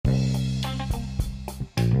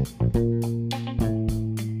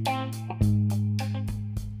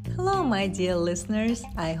Hello, my dear listeners.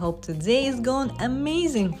 I hope today is going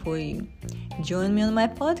amazing for you. Join me on my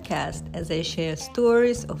podcast as I share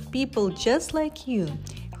stories of people just like you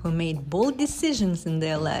who made bold decisions in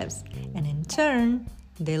their lives and in turn,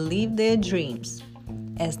 they live their dreams.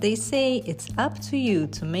 As they say, it's up to you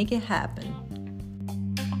to make it happen.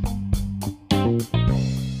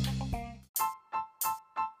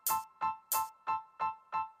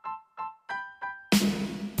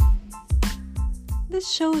 This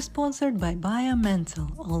show is sponsored by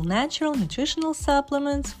BioMental, all natural nutritional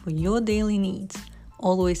supplements for your daily needs.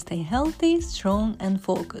 Always stay healthy, strong, and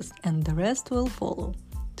focused, and the rest will follow.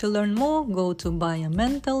 To learn more, go to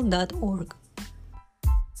biomental.org.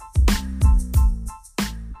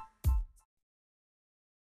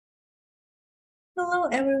 Hello,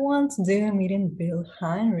 everyone. Today I'm meeting Bill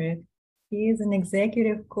Heinrich. He is an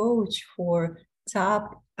executive coach for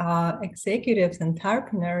top executives and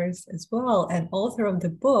entrepreneurs as well, and author of the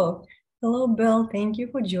book. Hello, Bill. Thank you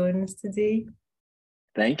for joining us today.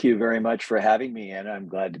 Thank you very much for having me, and I'm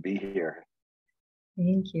glad to be here.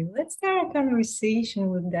 Thank you. Let's start a conversation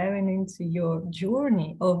with diving into your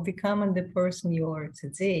journey of becoming the person you are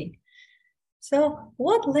today. So,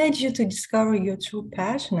 what led you to discover your true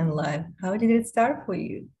passion in life? How did it start for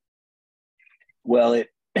you? Well,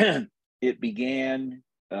 it began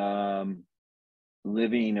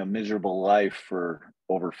living a miserable life for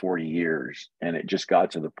over 40 years, and it just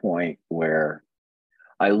got to the point where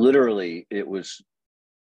it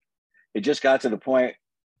just got to the point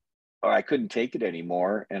where I couldn't take it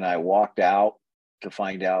anymore, and I walked out to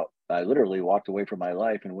find out. I literally walked away from my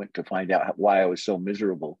life and went to find out why I was so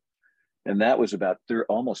miserable. And that was about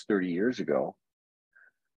almost 30 years ago.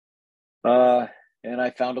 And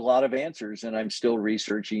I found a lot of answers, and I'm still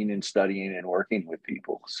researching and studying and working with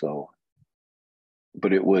people. So,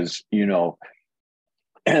 but it was,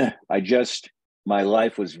 my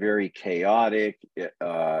life was very chaotic.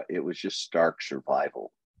 It was just stark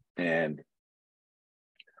survival. And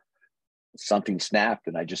something snapped,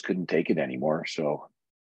 and I just couldn't take it anymore. So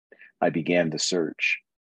I began the search.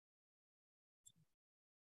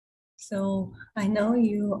 So I know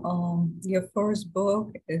your first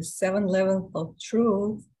book is 7 Levels of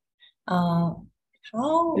Truth. How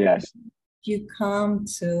Yes. you come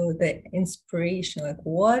to the inspiration? Like,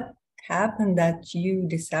 what happened that you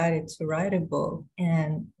decided to write a book,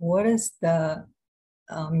 and what is the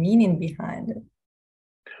meaning behind it?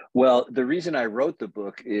 Well, the reason I wrote the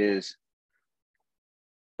book is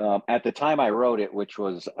at the time I wrote it, which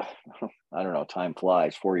was, I don't know, time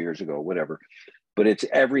flies, 4 years ago, whatever. But it's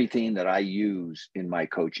everything that I use in my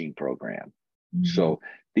coaching program. Mm-hmm. So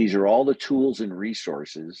these are all the tools and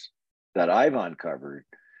resources that I've uncovered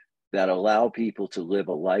that allow people to live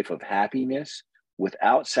a life of happiness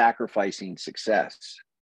without sacrificing success.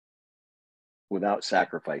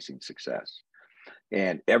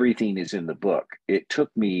 And everything is in the book. It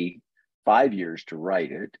took me 5 years to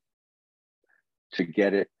write it, to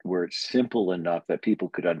get it where it's simple enough that people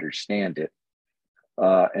could understand it.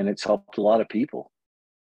 And it's helped a lot of people.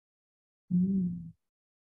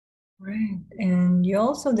 Right. And you're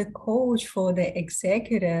also the coach for the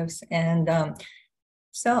executives. And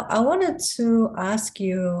so I wanted to ask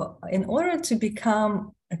you, in order to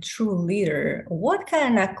become a true leader, what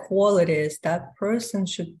kind of qualities that person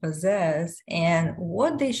should possess and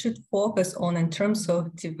what they should focus on in terms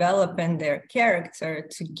of developing their character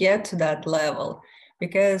to get to that level?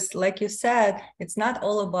 Because like you said, it's not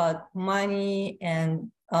all about money,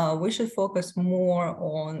 and we should focus more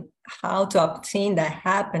on how to obtain that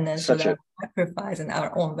happiness without sacrificing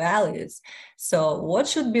our own values. So what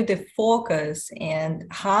should be the focus and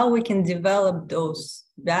how we can develop those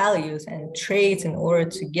values and traits in order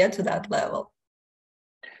to get to that level?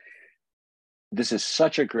 This is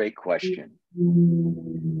such a great question.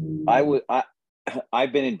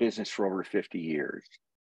 I've been in business for over 50 years.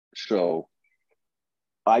 So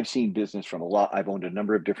I've seen business from a lot. I've owned a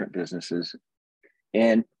number of different businesses.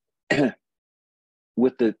 And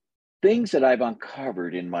with the things that I've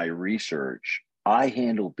uncovered in my research, I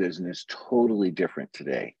handle business totally different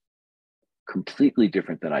today, completely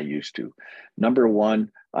different than I used to. Number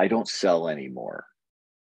one, I don't sell anymore.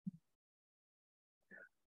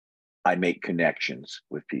 I make connections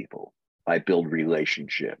with people. I build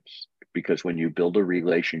relationships, because when you build a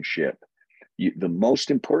relationship, the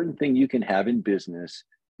most important thing you can have in business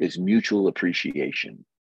is mutual appreciation,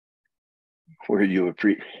 where you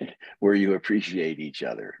appreciate each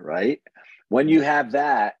other, right? When you have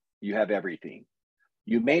that, you have everything.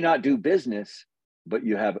 You may not do business, but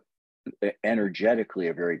you have energetically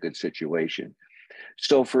a very good situation.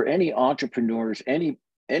 So for any entrepreneurs,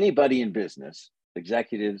 anybody in business,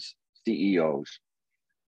 executives, CEOs,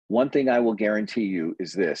 one thing I will guarantee you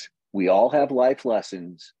is this: we all have life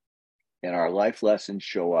lessons, and our life lessons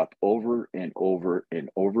show up over and over and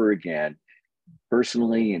over again,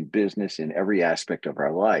 personally, in business, in every aspect of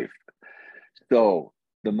our life. So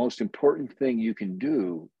the most important thing you can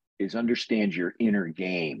do is understand your inner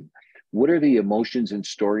game. What are the emotions and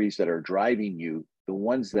stories that are driving you? The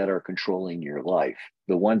ones that are controlling your life,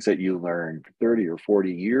 the ones that you learned 30 or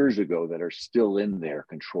 40 years ago that are still in there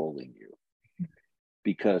controlling you.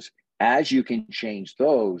 Because as you can change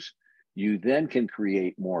those, you then can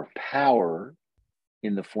create more power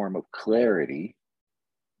in the form of clarity.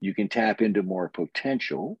 You can tap into more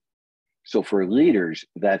potential. So for leaders,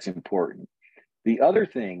 that's important. The other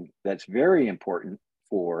thing that's very important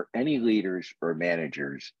for any leaders or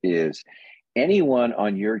managers is anyone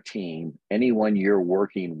on your team, anyone you're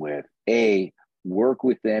working with, work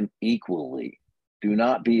with them equally. Do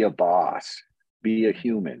not be a boss, be a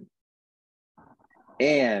human.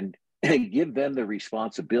 And give them the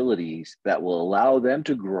responsibilities that will allow them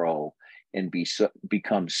to grow and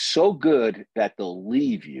become so good that they'll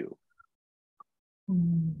leave you.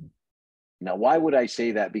 Mm. Now, why would I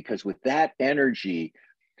say that? Because with that energy,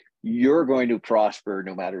 you're going to prosper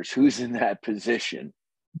no matter who's in that position.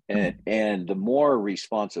 And the more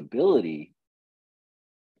responsibility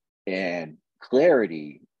and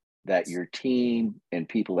clarity that your team and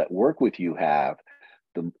people that work with you have,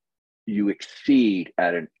 you exceed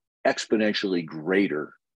at an exponentially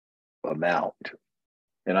greater amount.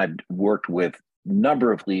 And I've worked with a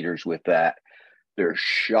number of leaders with that. They're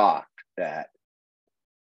shocked at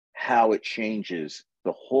how it changes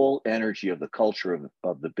the whole energy of the culture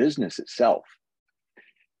of the business itself,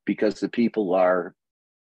 because the people are,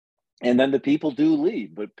 and then the people do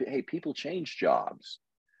leave, but hey, people change jobs.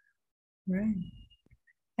 Right.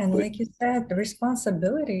 And like you said, the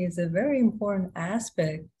responsibility is a very important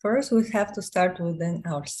aspect. First, we have to start within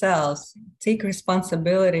ourselves, take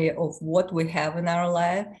responsibility of what we have in our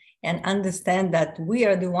life, and understand that we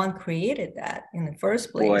are the one created that in the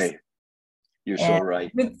first place. Boy, you're and so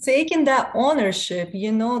right. with taking that ownership,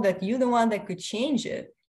 you know that you're the one that could change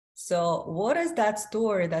it. So what is that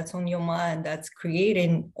story that's on your mind that's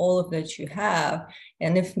creating all of that you have?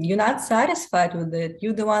 And if you're not satisfied with it,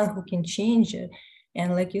 you're the one who can change it.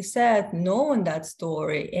 And like you said, knowing that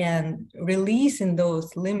story and releasing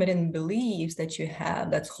those limiting beliefs that you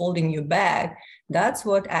have that's holding you back, that's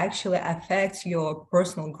what actually affects your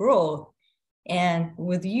personal growth. And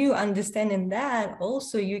with you understanding that,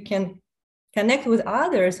 also you can connect with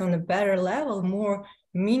others on a better level, more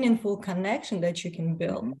meaningful connection that you can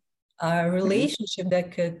build, a relationship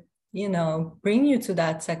that could, bring you to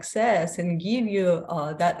that success and give you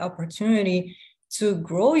that opportunity to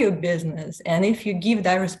grow your business. And if you give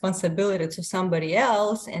that responsibility to somebody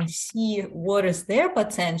else and see what is their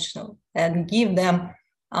potential and give them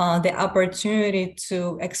the opportunity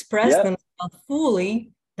to express themselves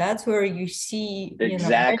fully, that's where you see,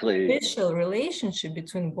 exactly, beneficial relationship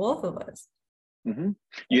between both of us.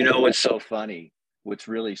 You know what's so funny? What's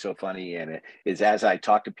really so funny in it is, as I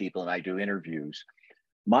talk to people and I do interviews,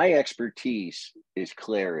 my expertise is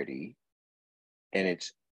clarity, and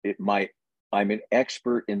I'm an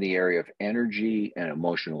expert in the area of energy and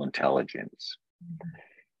emotional intelligence.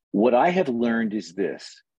 What I have learned is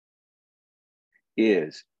this: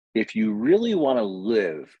 is if you really want to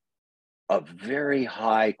live a very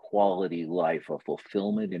high quality life of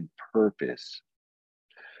fulfillment and purpose,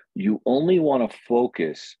 you only want to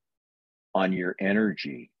focus on your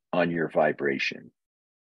energy, on your vibration.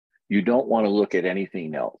 You don't want to look at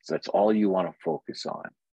anything else. That's all you want to focus on.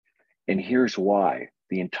 And here's why: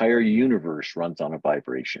 the entire universe runs on a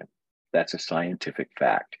vibration. That's a scientific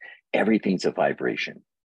fact. Everything's a vibration.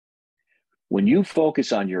 When you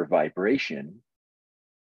focus on your vibration,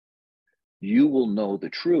 you will know the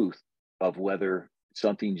truth of whether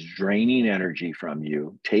something's draining energy from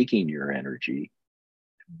you, taking your energy,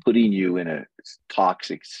 putting you in a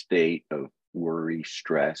toxic state of worry,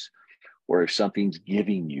 stress, or if something's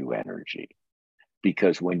giving you energy.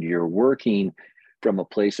 Because when you're working from a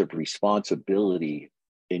place of responsibility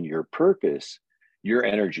in your purpose, your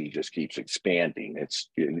energy just keeps expanding.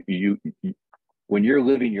 When you're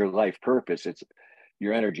living your life purpose,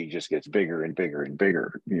 your energy just gets bigger and bigger and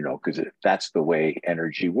bigger, because that's the way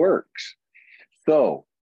energy works. So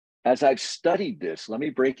as I've studied this, let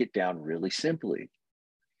me break it down really simply.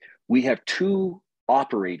 We have two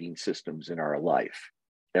operating systems in our life.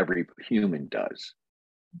 Every human does.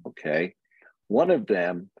 Okay. One of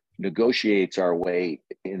them negotiates our way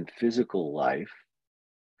in physical life,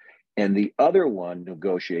 and the other one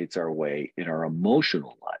negotiates our way in our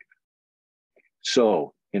emotional life.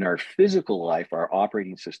 So In our physical life, our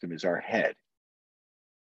operating system is our head.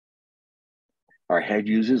 Our head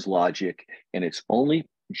uses logic, and its only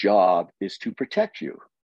job is to protect you.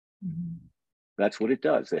 Mm-hmm. That's what it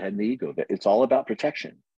does, the head and the ego. It's all about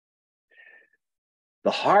protection.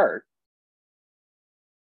 The heart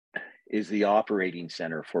is the operating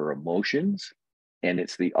center for emotions, and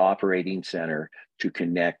it's the operating center to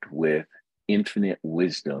connect with infinite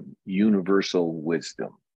wisdom, universal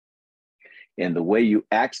wisdom. And the way you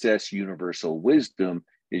access universal wisdom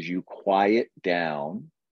is you quiet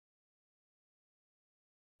down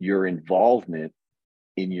your involvement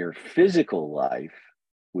in your physical life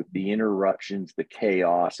with the interruptions, the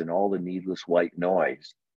chaos, and all the needless white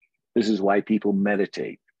noise. This is why people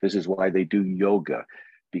meditate. This is why they do yoga,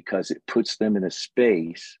 because it puts them in a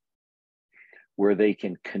space where they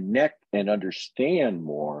can connect and understand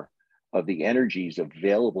more of the energies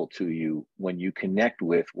available to you when you connect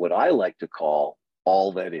with what I like to call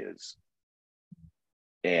all that is.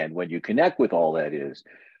 And when you connect with all that is,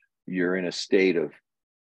 you're in a state of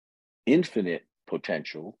infinite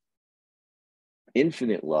potential,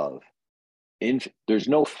 infinite love. There's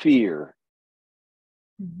no fear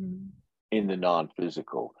in the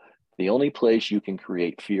non-physical. The only place you can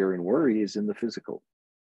create fear and worry is in the physical.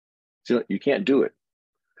 So you can't do it.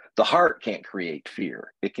 The heart can't create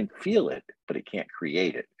fear. It can feel it, but it can't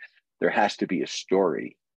create it. There has to be a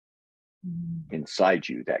story inside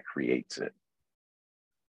you that creates it.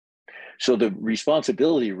 So the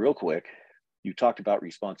responsibility, real quick, you talked about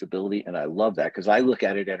responsibility, and I love that because I look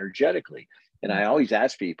at it energetically. And I always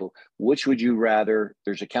ask people, which would you rather?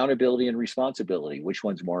 There's accountability and responsibility. Which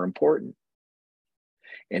one's more important?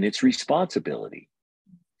 And it's responsibility.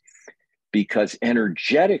 Because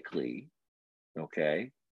energetically,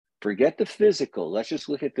 okay, forget the physical. Let's just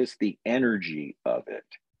look at this, the energy of it.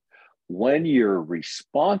 When you're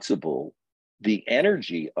responsible, the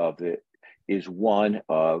energy of it is one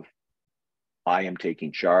of, I am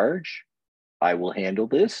taking charge. I will handle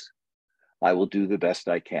this. I will do the best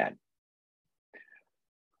I can.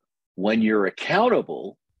 When you're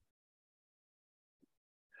accountable,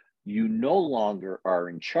 you no longer are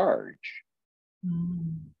in charge.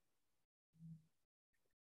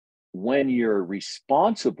 When you're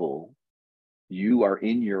responsible, you are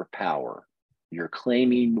in your power. You're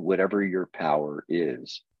claiming whatever your power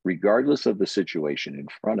is, regardless of the situation in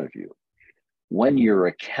front of you. When you're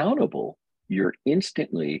accountable, you're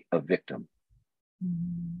instantly a victim.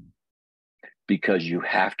 Because you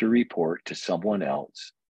have to report to someone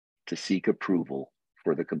else to seek approval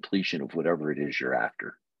for the completion of whatever it is you're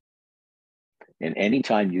after. And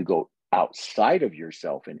anytime you go outside of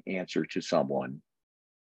yourself and answer to someone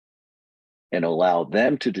and allow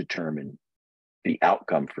them to determine the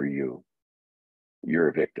outcome for you, you're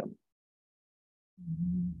a victim.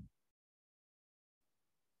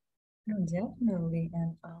 No, definitely.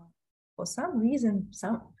 And for some reason,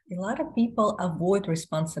 a lot of people avoid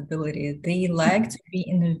responsibility. They like to be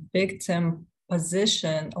in a victim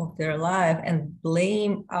position of their life and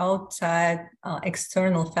blame outside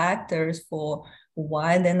external factors for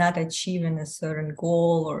why they're not achieving a certain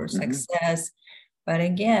goal or success. But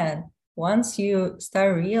again, once you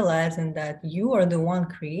start realizing that you are the one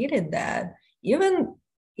created that, even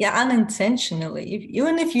unintentionally,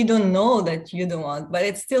 even if you don't know that you're the one, but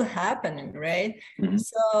it's still happening, right?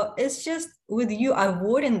 So it's just with you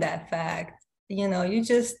avoiding that fact, you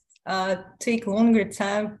just take longer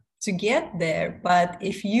time to get there. But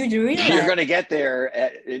if you realize you're going to get there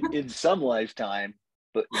in some lifetime,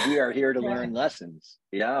 but we are here to learn lessons.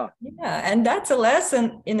 Yeah, and that's a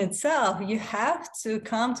lesson in itself. You have to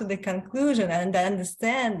come to the conclusion and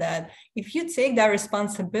understand that if you take that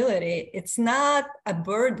responsibility, it's not a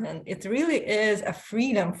burden. It really is a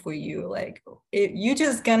freedom for you. Like you're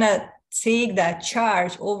just gonna take that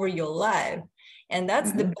charge over your life, and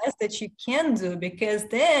that's the best that you can do, because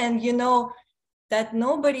then you know that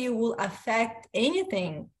nobody will affect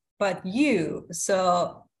anything but you.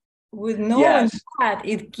 So with knowing that,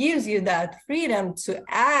 it gives you that freedom to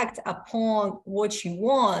act upon what you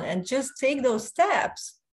want and just take those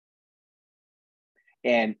steps.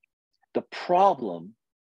 And the problem,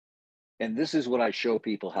 and this is what I show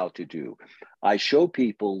people how to do, I show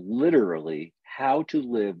people literally how to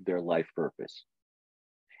live their life purpose.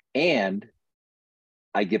 And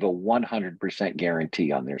I give a 100%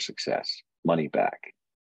 guarantee on their success, money back.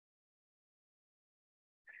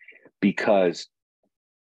 Because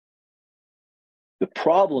the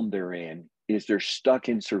problem they're in is they're stuck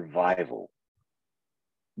in survival.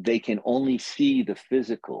 They can only see the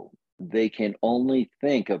physical. They can only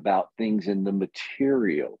think about things in the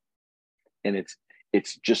material. And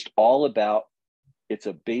it's just all about It's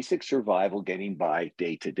a basic survival getting by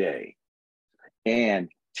day to day. And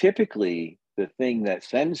typically the thing that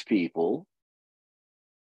sends people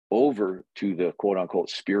over to the quote unquote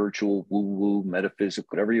spiritual, woo-woo, metaphysical,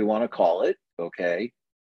 whatever you want to call it, okay,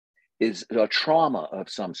 is a trauma of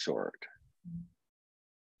some sort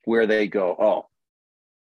where they go, oh,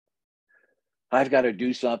 I've got to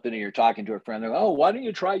do something. And you're talking to a friend, they're, oh, why don't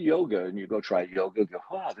you try yoga? And you go try yoga, go,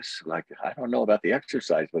 oh, this is like, I don't know about the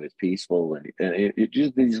exercise, but it's peaceful. And it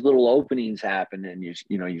just, these little openings happen and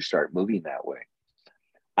you start moving that way.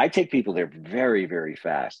 I take people there very, very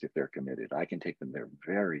fast if they're committed. I can take them there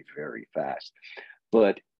very, very fast.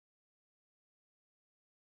 But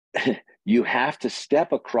you have to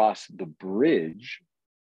step across the bridge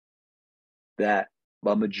that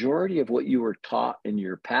a majority of what you were taught in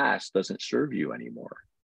your past doesn't serve you anymore.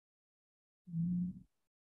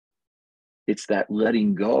 It's that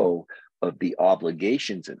letting go of the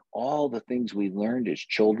obligations and all the things we learned as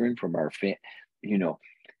children from our family.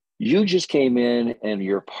 You just came in and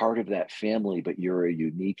you're part of that family, but you're a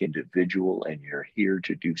unique individual and you're here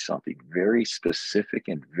to do something very specific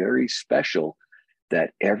and very special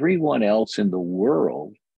that everyone else in the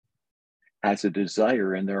world has a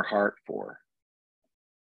desire in their heart for.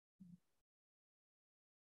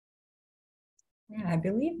 Yeah, I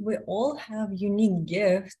believe we all have unique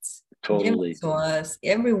gifts Totally. given to us,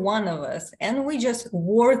 every one of us, and we just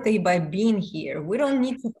worthy by being here. We don't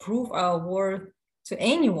need to prove our worth to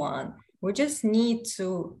anyone. We just need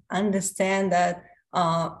to understand that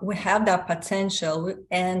we have that potential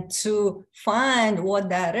and to find what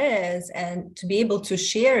that is and to be able to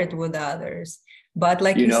share it with others. But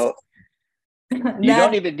like you said,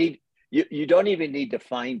 you don't even need to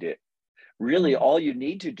find it. Really, all you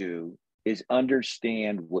need to do is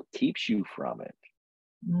understand what keeps you from it.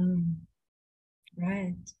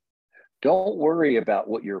 Right. Don't worry about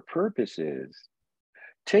what your purpose is.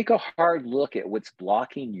 Take a hard look at what's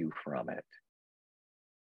blocking you from it.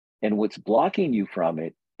 And what's blocking you from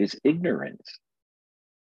it is ignorance.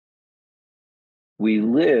 We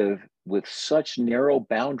live with such narrow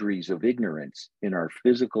boundaries of ignorance in our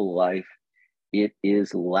physical life. It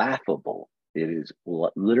is laughable. It is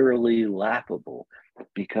literally laughable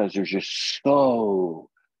because there's just so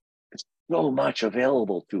much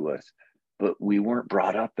available to us, but we weren't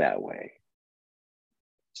brought up that way.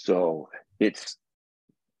 So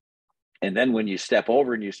and then when you step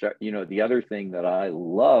over and you start, the other thing that I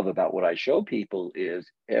love about what I show people is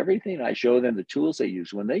everything I show them, the tools they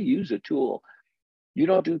use. When they use a tool, you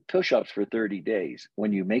don't do push-ups for 30 days.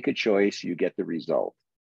 When you make a choice, you get the result.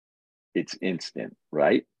 It's instant,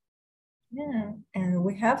 right? Yeah, and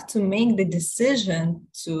we have to make the decision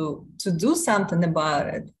to do something about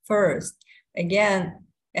it first. Again,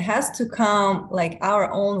 it has to come like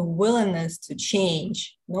our own willingness to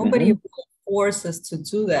change. Nobody will force us to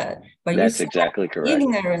do that. But that's exactly correct.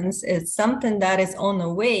 Ignorance is something that is on the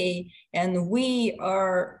way, and we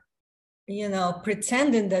are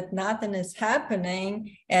pretending that nothing is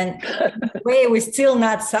happening, and way we're still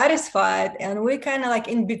not satisfied, and we're kind of like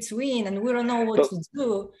in between, and we don't know what to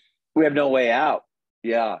do. We have no way out.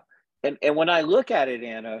 Yeah. And when I look at it,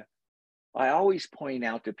 Anna, I always point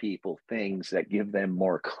out to people things that give them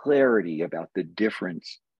more clarity about the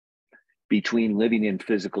difference between living in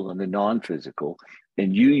physical and the non-physical.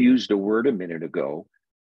 And you used a word a minute ago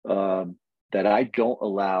that I don't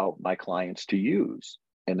allow my clients to use.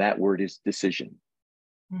 And that word is decision.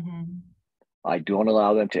 I don't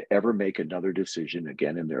allow them to ever make another decision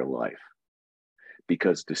again in their life,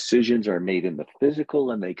 because decisions are made in the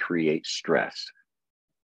physical and they create stress.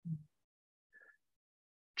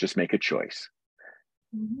 Just make a choice.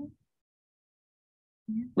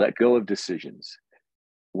 Let go of decisions.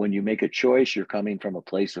 When you make a choice, you're coming from a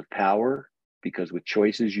place of power, because with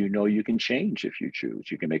choices, you can change if you choose.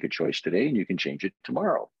 You can make a choice today and you can change it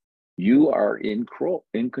tomorrow. You are in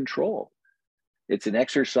control. It's an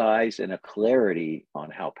exercise and a clarity on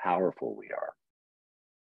how powerful we are.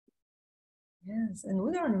 Yes, and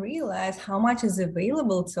we don't realize how much is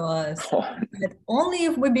available to us. But only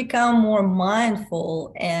if we become more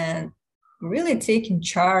mindful and really taking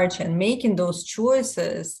charge and making those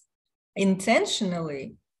choices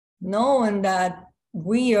intentionally, knowing that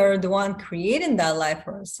we are the one creating that life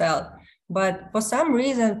for ourselves. But for some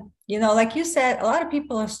reason, like you said, a lot of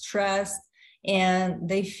people are stressed and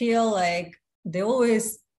they feel like they're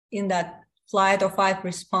always in that flight or fight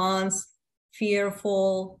response,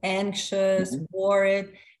 fearful, anxious,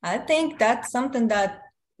 worried. I think that's something that,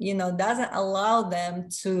 doesn't allow them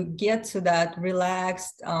to get to that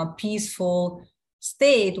relaxed, peaceful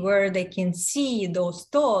state where they can see those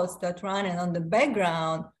thoughts that running on the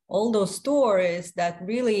background, all those stories that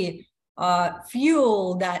really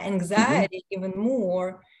fuel that Mhm. anxiety even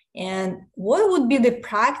more? And what would be the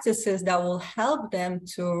practices that will help them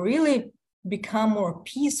to really become more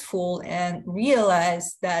peaceful and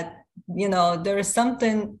realize that, there is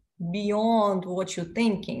something beyond what you're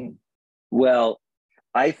thinking? Well,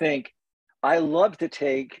 I think I love to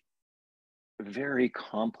take very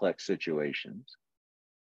complex situations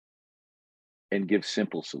and give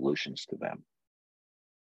simple solutions to them.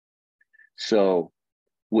 So,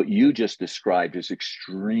 what you just described is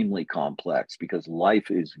extremely complex because life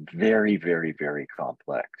is very, very, very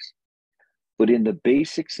complex. But in the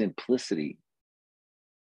basic simplicity,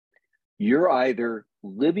 you're either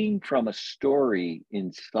living from a story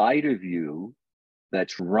inside of you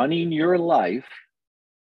that's running your life.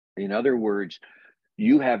 In other words,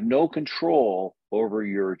 you have no control over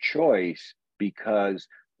your choice because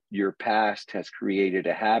your past has created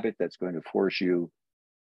a habit that's going to force you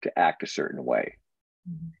to act a certain way.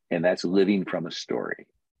 And that's living from a story.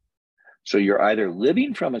 So you're either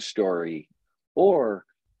living from a story or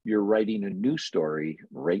you're writing a new story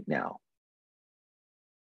right now.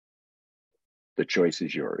 The choice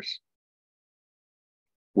is yours.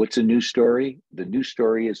 What's a new story? The new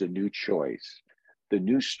story is a new choice. The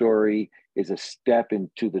new story is a step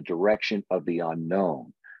into the direction of the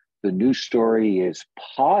unknown. The new story is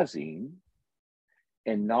pausing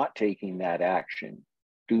and not taking that action.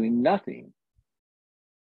 Doing nothing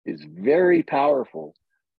is very powerful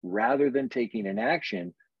rather than taking an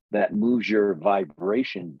action that moves your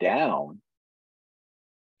vibration down,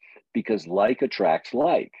 because like attracts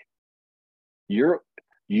like.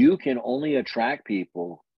 You can only attract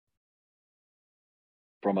people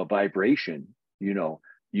from a vibration. You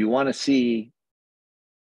want to see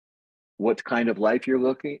what kind of life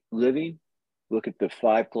you're living, look at the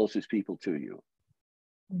 5 closest people to you.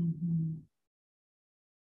 Mhm.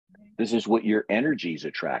 This is what your energy is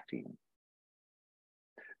attracting.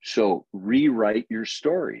 So rewrite your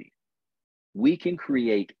story. We can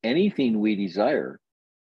create anything we desire,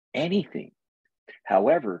 anything.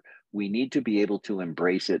 However, we need to be able to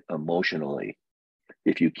embrace it emotionally.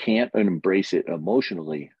 If you can't embrace it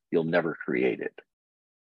emotionally, you'll never create it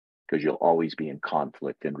because you'll always be in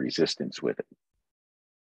conflict and resistance with it.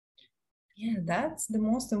 Yeah, that's the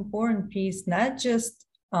most important piece, not just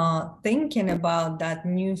thinking about that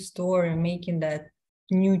new story, making that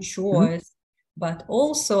new Mhm. choice, but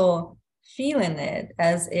also feeling it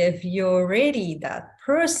as if you're already that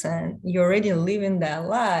person, you're already living that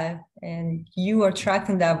life, and you are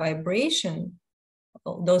attracting that vibration,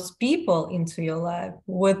 those people into your life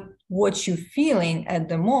with what you're feeling at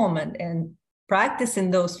the moment, and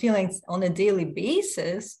practicing those feelings on a daily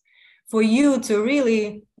basis for you to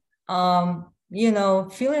really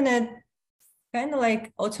feeling it kind of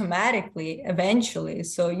like automatically eventually.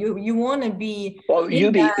 So you want to be Well,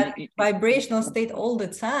 in that vibrational state all the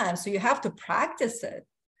time, so you have to practice it.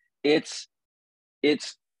 it's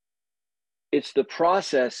it's it's the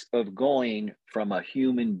process of going from a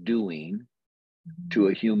human doing to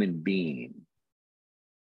a human being.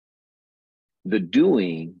 The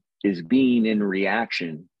doing is being in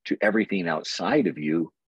reaction to everything outside of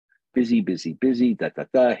you. Busy, busy, busy, da da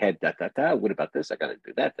da, head da da da. What about this? I got to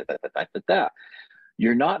do that, da da da da da da.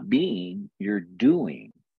 You're not being, you're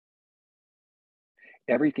doing.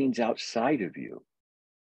 Everything's outside of you.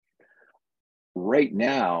 Right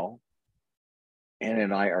now, Ann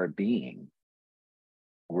and I are being.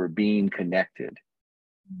 We're being connected.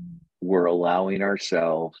 We're allowing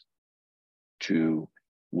ourselves to,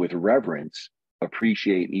 with reverence,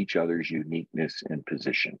 appreciate each other's uniqueness and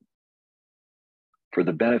position for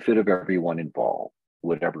the benefit of everyone involved,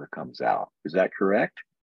 whatever comes out. Is that correct?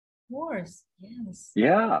 Of course, yes.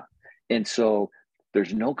 Yeah. And so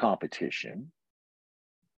there's no competition.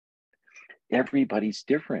 Everybody's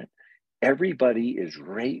different. Everybody is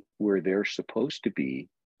right where they're supposed to be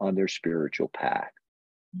on their spiritual path.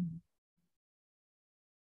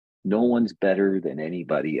 No one's better than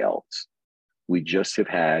anybody else. We just have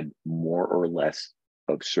had more or less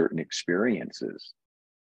of certain experiences.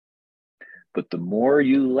 But the more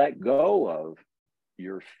you let go of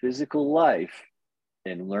your physical life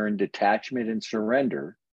and learn detachment and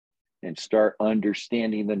surrender and start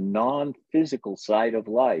understanding the non-physical side of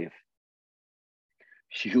life,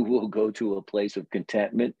 you will go to a place of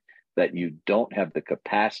contentment that you don't have the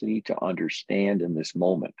capacity to understand in this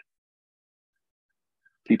moment.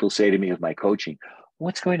 People say to me with my coaching,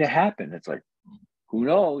 what's going to happen? It's like, who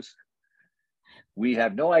knows? We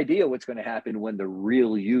have no idea what's going to happen when the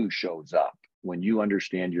real you shows up. When you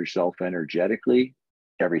understand yourself energetically,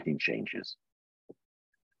 everything changes.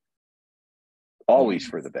 Always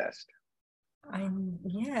for Yes. the best. I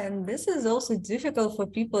yeah, and this is also difficult for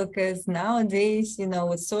people because nowadays,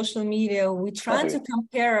 with social media, we're Oh trying to yeah,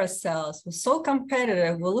 compare ourselves. We're so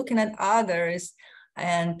competitive. We're looking at others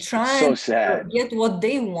and it's so trying to sad. get what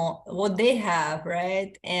they want, what they have,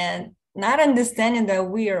 right? And not understanding that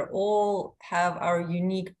we are all have our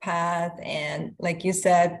unique path. And like you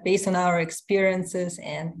said, based on our experiences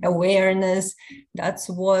and awareness, that's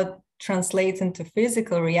what translates into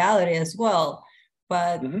physical reality as well.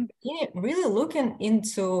 But Hmm. yeah, really looking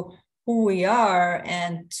into who we are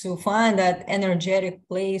and to find that energetic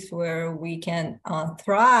place where we can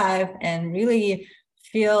thrive and really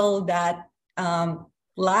feel that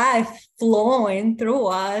life flowing through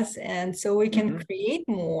us, and so we can Hmm. create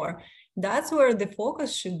more. That's where the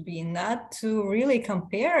focus should be, not to really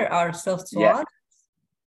compare ourselves to Yeah. others.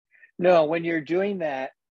 No, when you're doing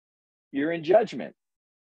that, you're in judgment.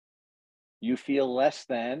 You feel less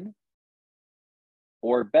than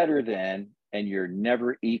or better than, and you're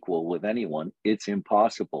never equal with anyone. It's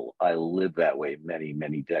impossible. I lived that way many,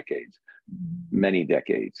 many decades, many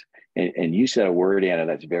decades. And you said a word, Anna,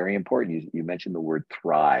 that's very important. You mentioned the word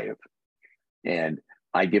thrive. And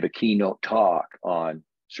I give a keynote talk on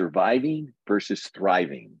surviving versus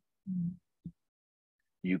thriving.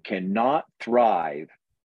 You cannot thrive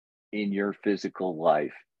in your physical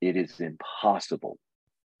life, it is impossible.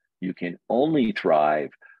 You can only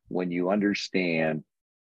thrive when you understand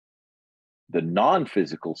the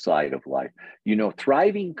non-physical side of life.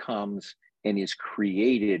 Thriving comes and is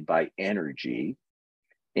created by energy.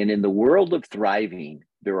 And in the world of thriving,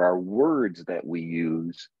 there are words that we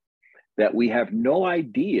use that we have no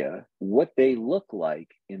idea what they look like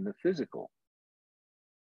in the physical.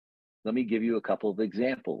 Let me give you a couple of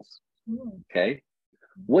examples. Mm. Okay.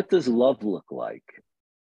 What does love look like?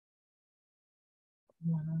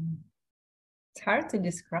 It's hard to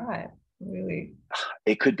describe, really.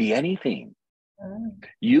 It could be anything. Uh,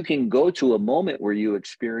 You can go to a moment where you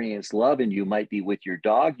experience love, and you might be with your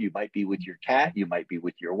dog, you might be with your cat, you might be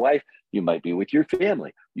with your wife, you might be with your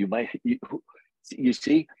family. You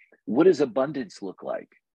see, what does abundance look like?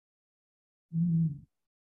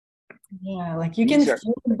 Yeah, like you can These are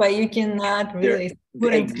feel it, but you cannot they're really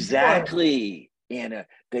put into words. exactly, Anna.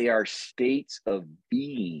 They are states of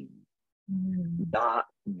being, Mm. not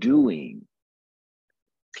doing.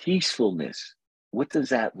 Peacefulness. What does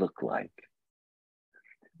that look like?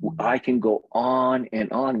 I can go on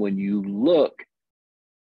and on. When you look,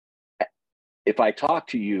 if I talk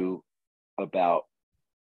to you about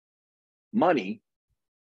money,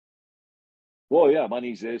 well, yeah,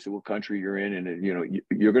 money's this, what country you're in, and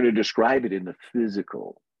you're going to describe it in the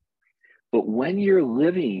physical. But when you're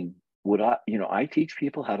living, I teach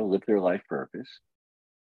people how to live their life purpose.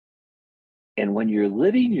 And when you're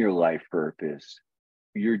living your life purpose,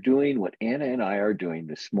 you're doing what Anna and I are doing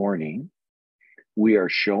this morning. We are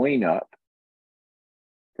showing up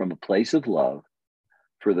from a place of love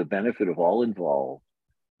for the benefit of all involved,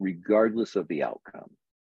 regardless of the outcome.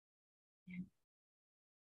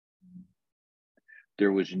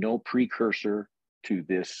 There was no precursor to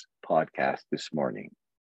this podcast this morning.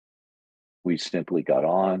 We simply got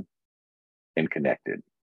on and connected.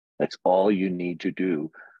 That's all you need to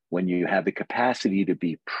do when you have the capacity to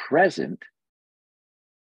be present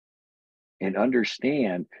and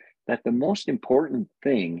understand that the most important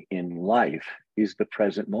thing in life is the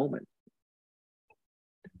present moment,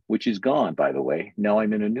 which is gone, by the way. Now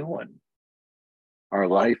I'm in a new one. Our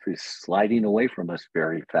life is sliding away from us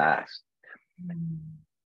very fast.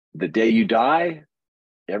 The day you die,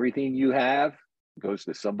 everything you have goes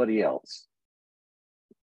to somebody else.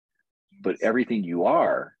 But everything you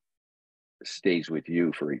are stays with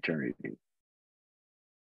you for eternity.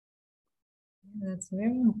 That's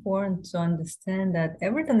very important to understand that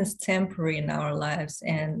everything is temporary in our lives,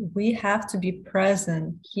 and we have to be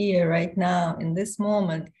present here, right now, in this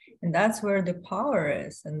moment. And that's where the power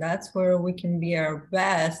is, and that's where we can be our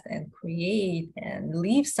best and create and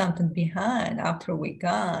leave something behind after we're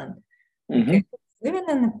gone. Mm-hmm. Because living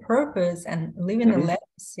in a purpose and living a Mm-hmm.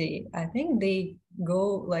 legacy, I think they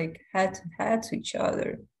go like head to head to each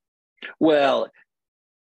other. Well,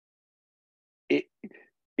 it,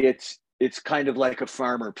 it's kind of like a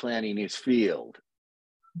farmer planting his field.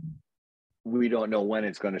 We don't know when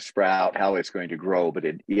it's going to sprout, how it's going to grow, but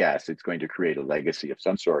yes, it's going to create a legacy of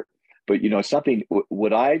some sort. But something,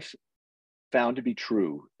 what I've found to be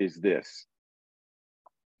true is this: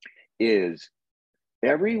 is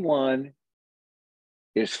everyone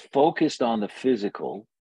is focused on the physical,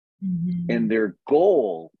 and Mhm. their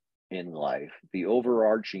goal in life, the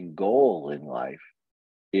overarching goal in life,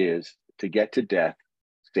 is to get to death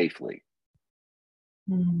safely.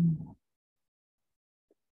 Mhm.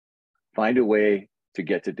 find a way to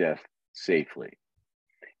get to death safely.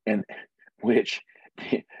 And which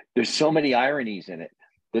there's so many ironies in it.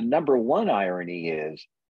 The number one irony is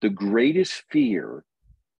the greatest fear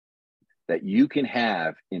that you can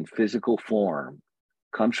have in physical form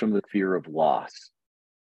comes from the fear of loss.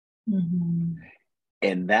 Mm-hmm.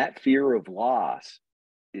 And that fear of loss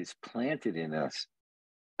is planted in us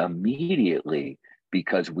immediately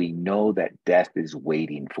because we know that death is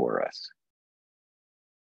waiting for us.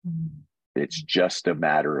 Mm-hmm. It's just a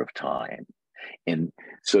matter of time. And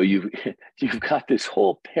so you've got this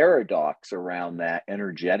whole paradox around that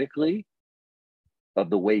energetically of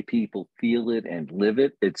the way people feel it and live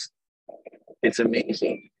it. It's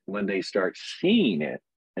amazing when they start seeing it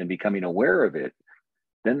and becoming aware of it,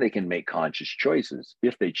 then they can make conscious choices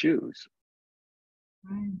if they choose.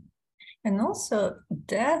 Right. And also,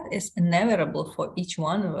 death is inevitable for each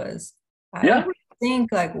one of us. I always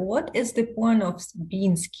think, like, what is the point of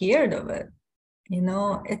being scared of it? You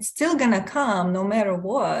know, it's still gonna come no matter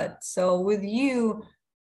what. So with you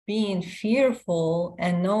being fearful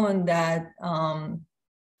and knowing that,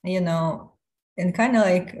 you know, and kind of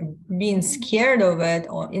like being scared of it,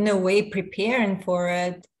 or in a way preparing for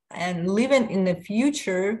it and living in the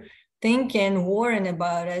future, thinking, worrying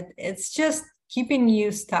about it, it's just keeping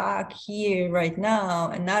you stuck here right now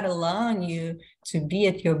and not allowing you to be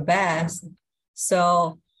at your best.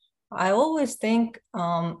 So I always think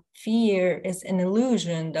fear is an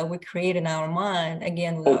illusion that we create in our mind,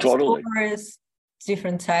 again, with our stories,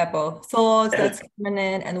 different type of thoughts that's coming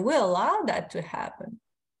in, and we allow that to happen.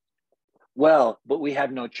 Well, but we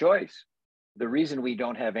have no choice. The reason we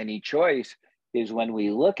don't have any choice is when we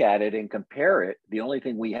look at it and compare it, the only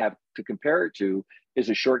thing we have to compare it to is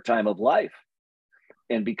a short time of life.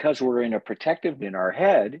 And because we're in a protective in our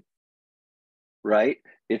head, right?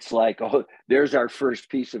 It's like, oh, there's our first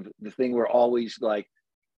piece of the thing we're always like,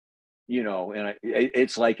 you know, and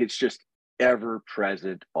it's like it's just ever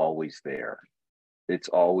present, always there. It's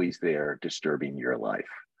always there disturbing your life.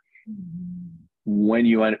 Mm-hmm.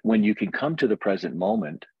 When you can come to the present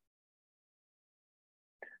moment,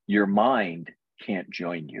 your mind can't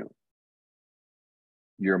join you.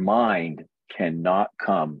 Your mind cannot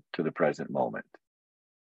come to the present moment.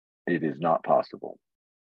 It is not possible.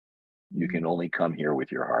 You can only come here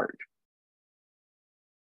with your heart.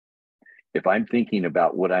 If I'm thinking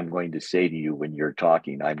about what I'm going to say to you when you're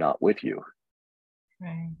talking, I'm not with you.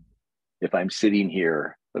 Right. If I'm sitting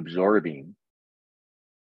here absorbing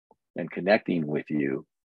and connecting with you,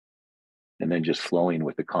 and then just flowing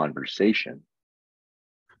with the conversation,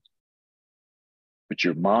 but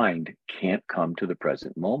your mind can't come to the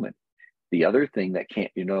present moment. The other thing that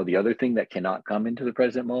the other thing that cannot come into the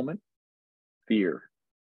present moment, fear.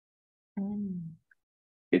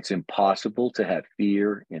 It's impossible to have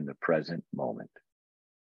fear in the present moment.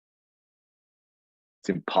 It's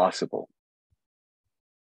impossible.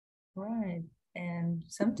 Right. And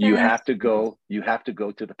sometimes you have to go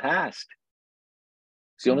to the past.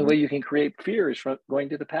 It's the only way you can create fear is from going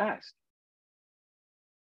to the past.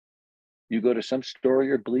 You go to some story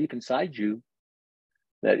or belief inside you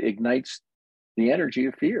that ignites the energy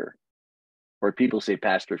of fear. Or people say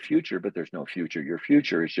past or future, but there's no future. Your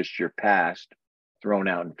future is just your past thrown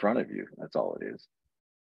out in front of you. That's all it is.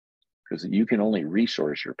 Because you can only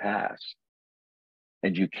resource your past.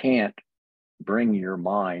 And you can't bring your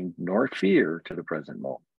mind nor fear to the present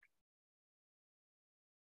moment.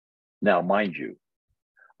 Now, mind you,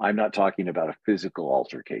 I'm not talking about a physical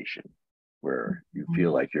altercation where you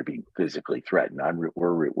feel like you're being physically threatened.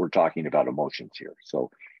 We're talking about emotions here.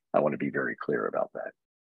 So I want to be very clear about that.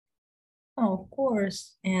 Oh, of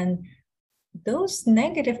course. And those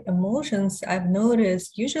negative emotions I've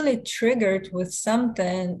noticed usually triggered with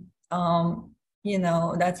something, you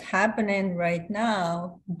know, that's happening right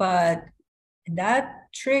now, but that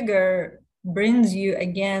trigger brings you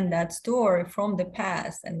again that story from the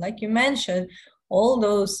past. And like you mentioned, all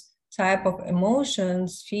those type of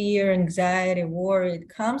emotions, fear, anxiety, worry, it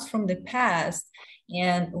comes from the past.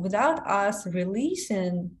 And without us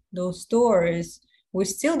releasing those stories, we're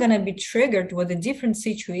still going to be triggered with a different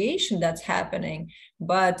situation that's happening,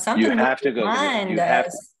 but something behind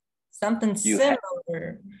us, something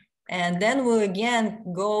similar. And then we'll again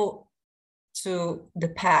go to the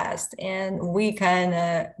past, and we kind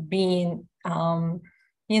of being,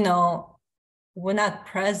 you know, we're not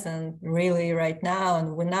present really right now,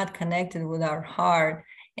 and we're not connected with our heart.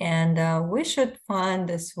 And we should find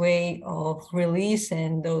this way of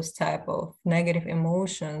releasing those type of negative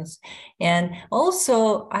emotions. And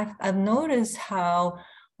also, I've noticed how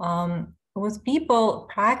with people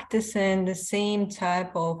practicing the same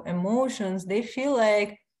type of emotions, they feel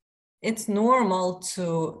like it's normal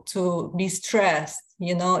to be stressed,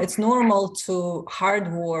 you know, it's normal to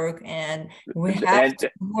hard work, and we have And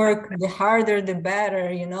to work, the harder the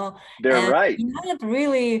better, you know, they're and right. we're not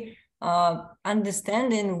really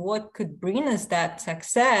understanding what could bring us that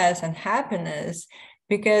success and happiness.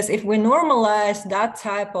 Because if we normalize that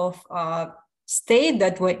type of state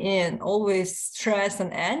that we're in, always stressed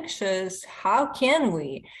and anxious, how can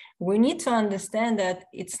we? We need to understand that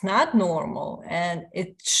it's not normal and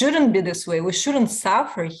it shouldn't be this way. We shouldn't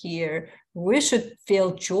suffer here. We should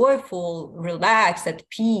feel joyful, relaxed, at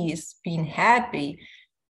peace, being happy,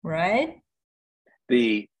 right?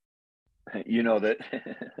 The you know that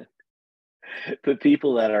the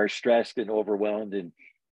people that are stressed and overwhelmed and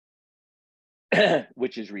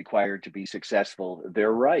which is required to be successful,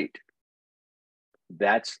 they're right.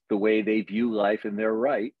 That's the way they view life, and they're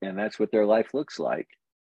right, and that's what their life looks like.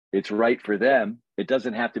 It's right for them. It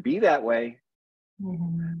doesn't have to be that way.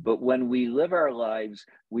 Mm-hmm. But when we live our lives,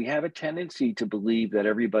 we have a tendency to believe that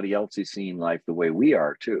everybody else is seeing life the way we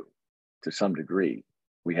are too, to some degree.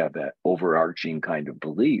 We have that overarching kind of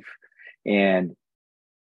belief. And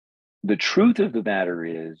the truth of the matter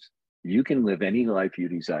is, you can live any life you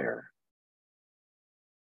desire,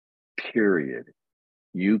 period.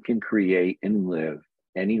 You can create and live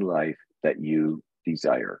any life that you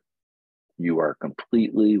desire. You are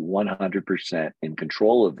completely 100% in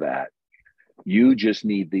control of that. You just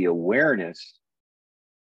need the awareness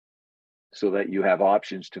so that you have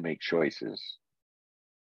options to make choices.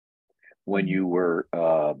 When you were,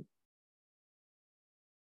 I'm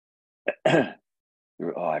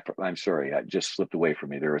sorry, I just slipped away from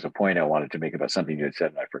me. There was a point I wanted to make about something you had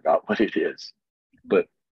said, and I forgot what it is. But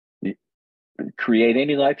create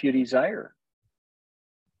any life you desire.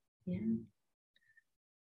 Yeah.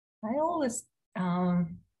 I always,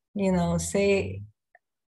 you know, say,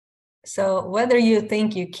 so whether you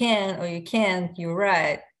think you can or you can't, you're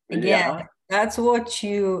right. Again, Yeah. that's what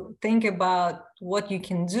you think about, what you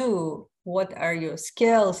can do, what are your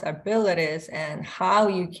skills, abilities, and how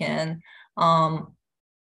you can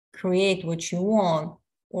create what you want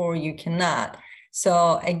or you cannot.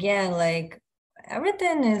 So again, like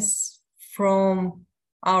everything is from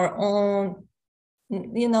our own,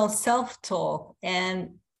 you know, self-talk,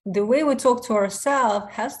 and the way we talk to ourselves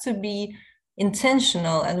has to be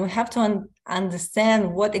intentional, and we have to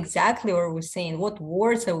understand what exactly are we saying, what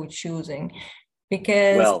words are we choosing,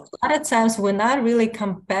 because Well, a lot of times we're not really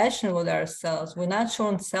compassionate with ourselves, we're not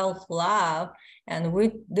showing self-love, and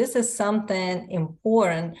this is something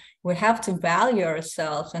important. We have to value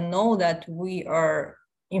ourselves and know that we are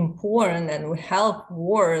important and we have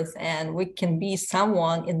worth, and we can be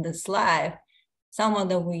someone in this life, someone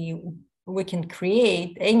that we can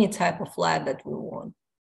create any type of life that we want.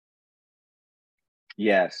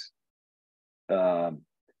 yes.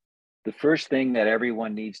 The first thing that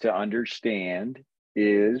everyone needs to understand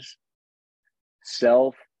is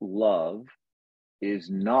self-love is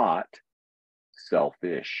not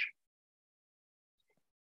selfish.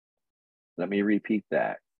 Let me repeat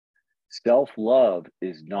that. Self-love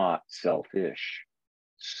is not selfish.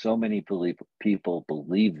 So many people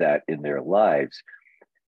believe that in their lives.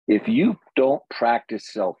 If you don't practice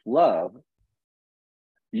self-love,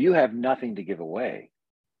 you have nothing to give away.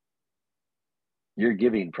 You're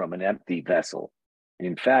giving from an empty vessel.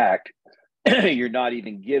 In fact, you're not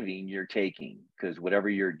even giving, you're taking, because whatever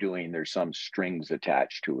you're doing, there's some strings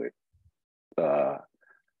attached to it.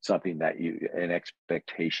 Something that an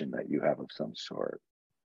expectation that you have of some sort.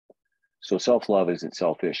 So self-love isn't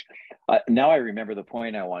selfish. Now I remember the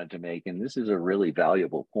point I wanted to make, and this is a really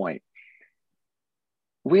valuable point.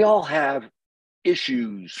 We all have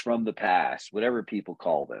issues from the past, whatever people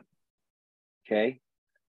call them. Okay?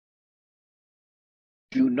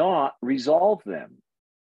 Do not resolve them.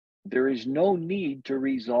 There is no need to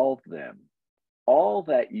resolve them. All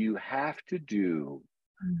that you have to do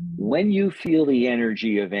when you feel the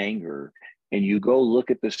energy of anger and you go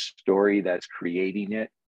look at the story that's creating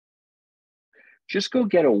it, just go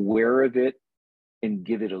get aware of it and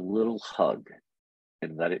give it a little hug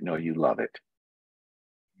and let it know you love it.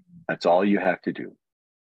 That's all you have to do.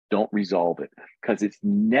 Don't resolve it, because it's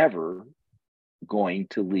never going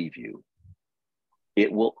to leave you.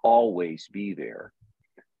 It will always be there.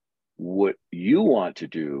 What you want to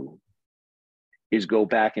do is go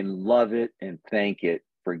back and love it and thank it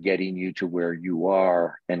for getting you to where you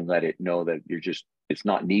are, and let it know that it's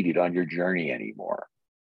not needed on your journey anymore,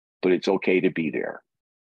 but it's okay to be there.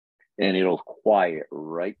 And it'll quiet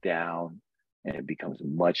right down, and it becomes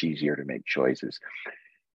much easier to make choices.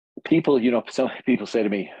 People, some people say to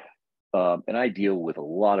me, and I deal with a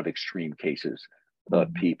lot of extreme cases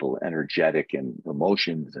of people, energetic and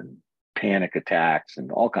emotions and panic attacks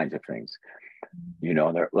and all kinds of things. You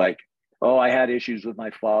know, they're like, oh, I had issues with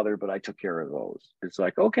my father, but I took care of those. It's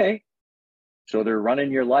like, okay, so they're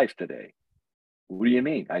running your life today. What do you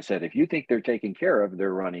mean? I said, if you think they're taken care of,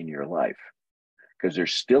 they're running your life because they're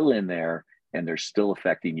still in there and they're still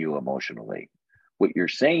affecting you emotionally. What you're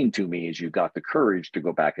saying to me is you got the courage to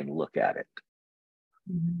go back and look at it.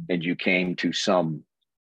 And you came to some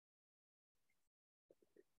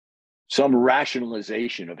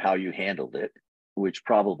rationalization of how you handled it, which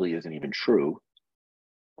probably isn't even true.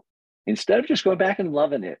 Instead of just going back and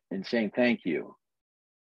loving it and saying, thank you,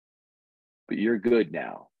 but you're good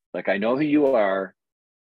now. Like, I know who you are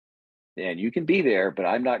and you can be there, but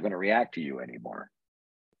I'm not going to react to you anymore.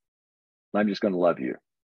 I'm just going to love you.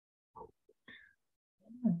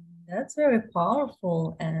 That's very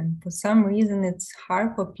powerful. And for some reason, it's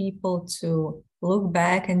hard for people to look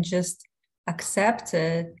back and just accept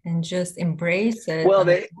it and just embrace it. Well,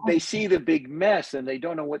 they see the big mess and they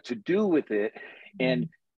don't know what to do with it. And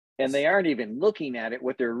they aren't even looking at it.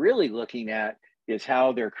 What they're really looking at is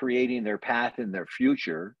how they're creating their path in their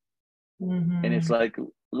future. And it's like,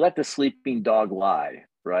 let the sleeping dog lie,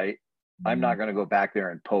 right? I'm not going to go back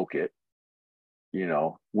there and poke it. You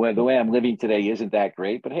know, the way I'm living today isn't that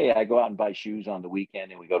great, but hey, I go out and buy shoes on the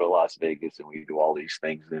weekend and we go to Las Vegas and we do all these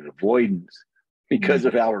things in avoidance because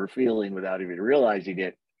of how we're feeling without even realizing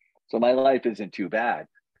it. So my life isn't too bad.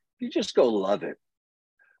 You just go love it,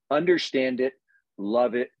 understand it,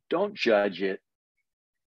 love it, don't judge it.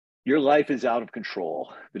 Your life is out of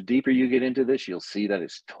control. The deeper you get into this, you'll see that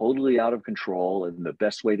it's totally out of control. And the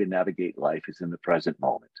best way to navigate life is in the present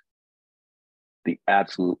moment. The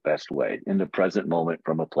absolute best way, in the present moment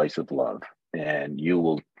from a place of love. And you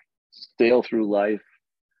will sail through life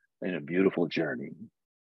in a beautiful journey.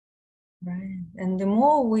 Right. And the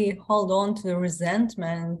more we hold on to the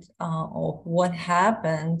resentment of what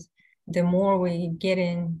happened, the more we get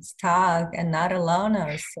stuck and not allowing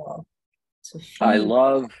ourselves to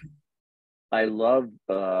feel. I love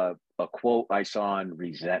a quote I saw on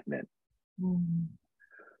resentment.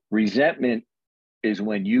 Resentment is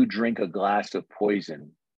when you drink a glass of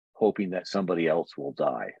poison, hoping that somebody else will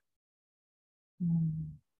die.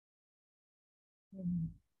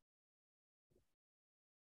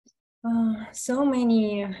 So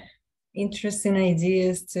many interesting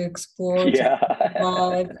ideas to explore, Yeah.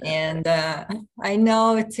 and I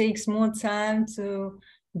know it takes more time to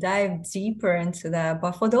dive deeper into that.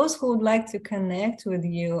 But for those who would like to connect with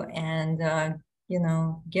you and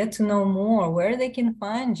get to know more, where they can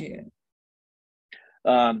find you.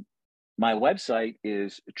 My website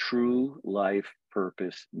is True Life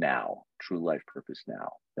Purpose Now. True Life Purpose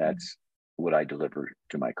Now. That's what I deliver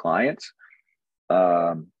to my clients.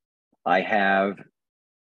 I have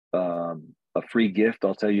a free gift.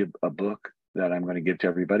 I'll tell you a book that I'm going to give to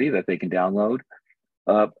everybody that they can download.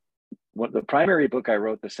 The primary book I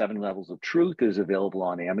wrote, The 7 Levels of Truth, is available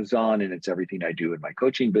on Amazon, and it's everything I do in my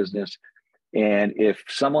coaching business. And if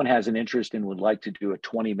someone has an interest and would like to do a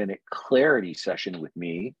 20-minute clarity session with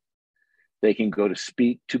me, they can go to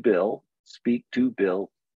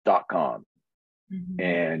speaktobill.com,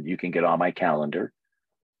 and you can get on my calendar.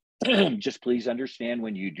 Just please understand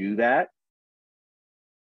when you do that,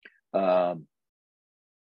 the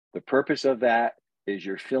purpose of that is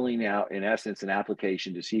you're filling out, in essence, an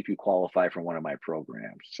application to see if you qualify for one of my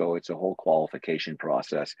programs. So it's a whole qualification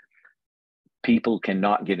process. People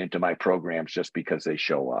cannot get into my programs just because they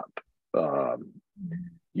show up.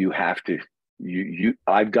 You have to,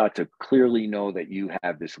 I've got to clearly know that you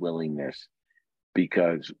have this willingness,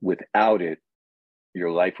 because without it,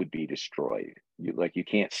 your life would be destroyed. You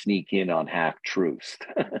can't sneak in on half truths.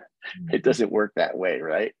 It doesn't work that way,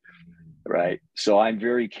 right? Right. So I'm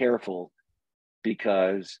very careful,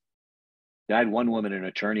 because I had one woman, an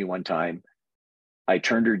attorney, one time. I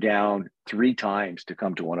turned her down 3 times to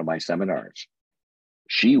come to one of my seminars.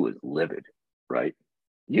 She was livid, right?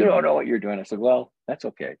 You don't know what you're doing. I said, well, that's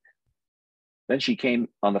okay. Then she came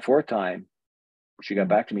on the 4th time. She got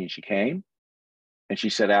back to me and she came and she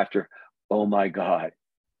said after, oh my God,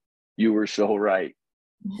 you were so right.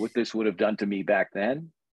 What this would have done to me back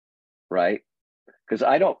then, right? Because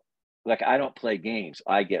I don't play games.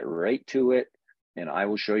 I get right to it, and I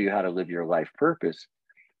will show you how to live your life purpose.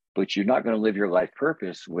 But you're not going to live your life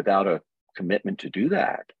purpose without a commitment to do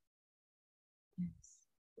that.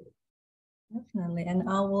 Definitely. And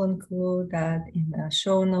I will include that in the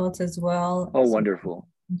show notes as well. Oh, wonderful.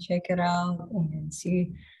 Check it out and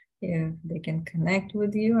see if they can connect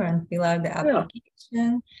with you and fill out the Yeah.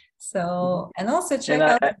 application. So, and also check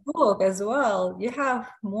And out the book as well. You have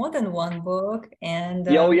more than one book, and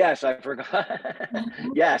oh yes, I forgot.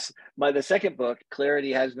 mhm. Yes, the second book,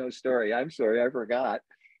 Clarity Has No Story. I'm sorry, I forgot.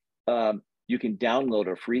 You can download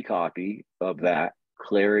a free copy of that,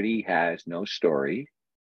 Clarity Has No Story,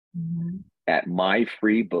 Mhm. at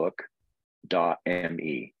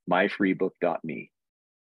myfreebook.me.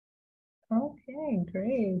 Okay,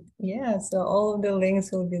 great. Yeah, so all of the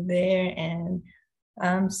links will be there, and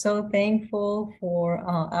I'm so thankful for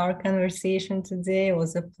our conversation today. It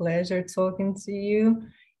was a pleasure talking to you.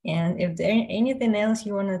 And if there anything else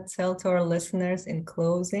you want to tell to our listeners in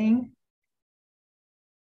closing?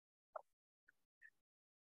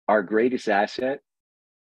 Our greatest asset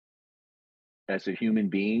as a human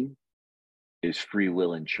being is free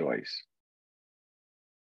will and choice.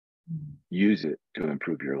 Use it to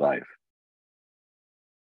improve your life.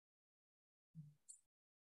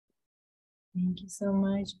 Thank you so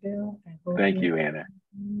much, Bill. I hope Thank you. you, Anna.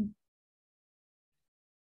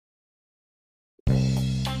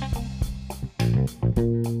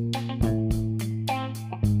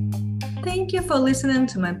 Thank you for listening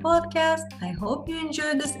to my podcast. I hope you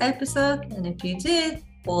enjoyed this episode. And if you did,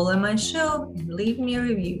 follow my show and leave me a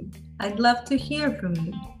review. I'd love to hear from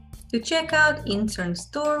you. To check out Intern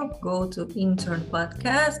Store, go to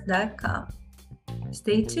internpodcast.com.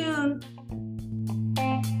 Stay tuned.